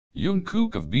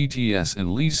Jungkook of BTS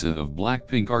and Lisa of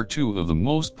Blackpink are two of the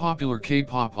most popular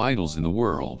K-pop idols in the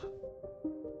world.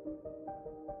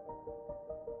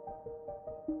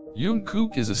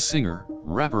 Jungkook is a singer,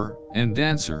 rapper, and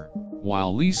dancer,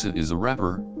 while Lisa is a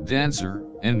rapper, dancer,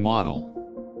 and model.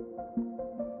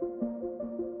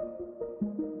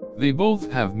 They both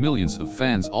have millions of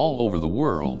fans all over the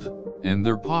world, and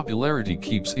their popularity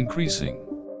keeps increasing.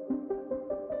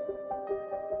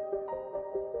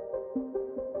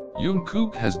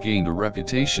 Jungkook has gained a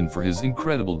reputation for his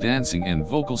incredible dancing and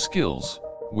vocal skills,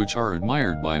 which are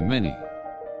admired by many.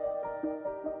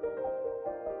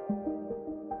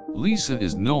 Lisa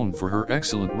is known for her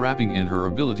excellent rapping and her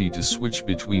ability to switch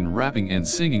between rapping and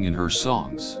singing in her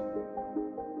songs.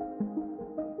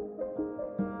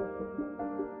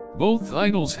 Both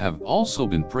idols have also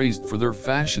been praised for their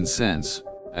fashion sense,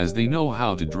 as they know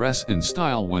how to dress in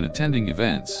style when attending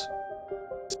events.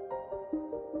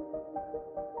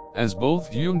 As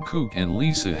both Jungkook and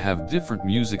Lisa have different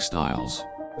music styles,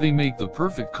 they make the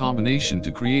perfect combination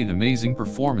to create amazing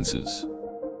performances.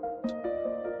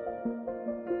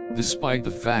 Despite the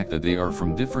fact that they are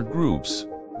from different groups,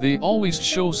 they always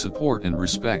show support and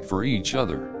respect for each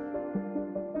other.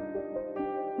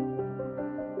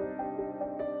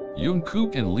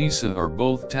 Jungkook and Lisa are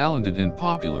both talented and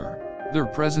popular. Their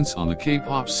presence on the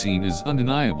K-pop scene is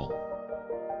undeniable.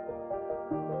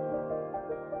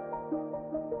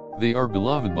 They are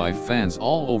beloved by fans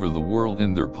all over the world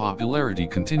and their popularity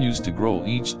continues to grow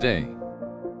each day.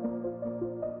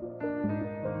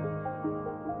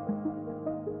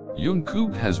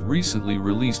 Jungkook has recently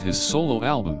released his solo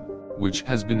album, which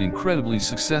has been incredibly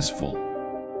successful.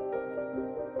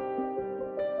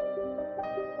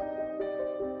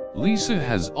 Lisa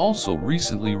has also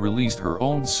recently released her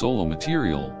own solo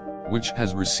material, which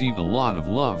has received a lot of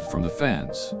love from the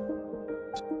fans.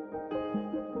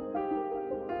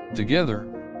 Together,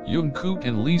 Jungkook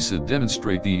and Lisa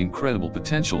demonstrate the incredible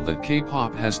potential that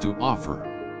K-pop has to offer.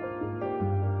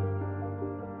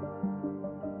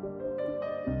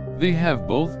 They have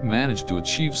both managed to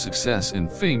achieve success and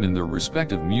fame in their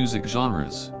respective music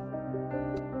genres.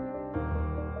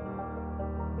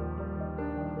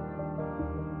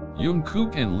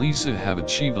 Jungkook and Lisa have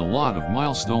achieved a lot of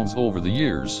milestones over the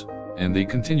years, and they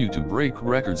continue to break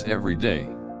records every day.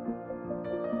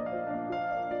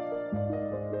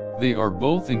 They are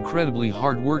both incredibly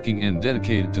hardworking and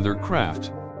dedicated to their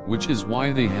craft, which is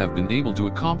why they have been able to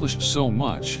accomplish so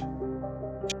much.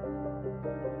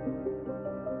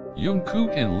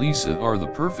 Jungkook and Lisa are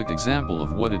the perfect example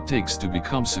of what it takes to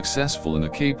become successful in the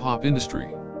K-pop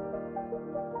industry.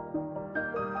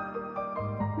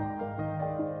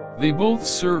 They both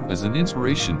serve as an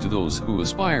inspiration to those who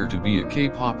aspire to be a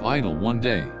K-pop idol one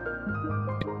day.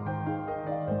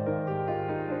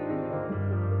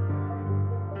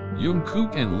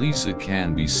 Jungkook and Lisa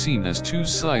can be seen as two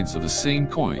sides of the same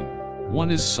coin. One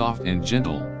is soft and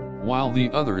gentle, while the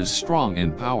other is strong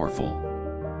and powerful.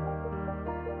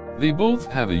 They both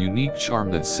have a unique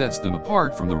charm that sets them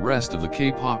apart from the rest of the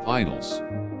K-pop idols.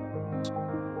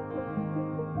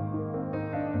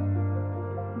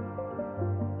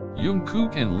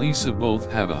 Jungkook and Lisa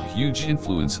both have a huge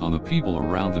influence on the people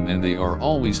around them and they are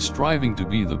always striving to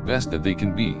be the best that they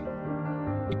can be.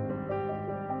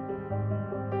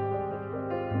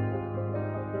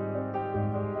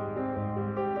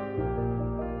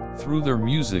 Through their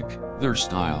music, their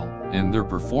style, and their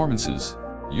performances,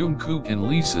 Jungkook and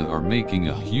Lisa are making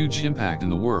a huge impact in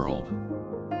the world.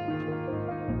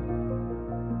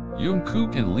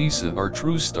 Jungkook and Lisa are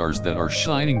true stars that are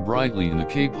shining brightly in the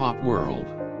K-pop world.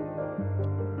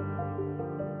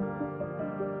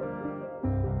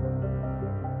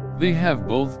 They have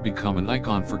both become an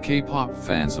icon for K-pop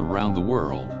fans around the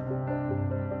world.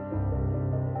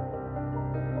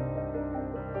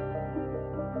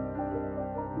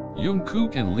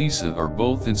 Jungkook and Lisa are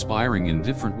both inspiring in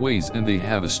different ways and they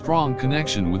have a strong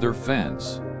connection with their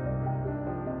fans.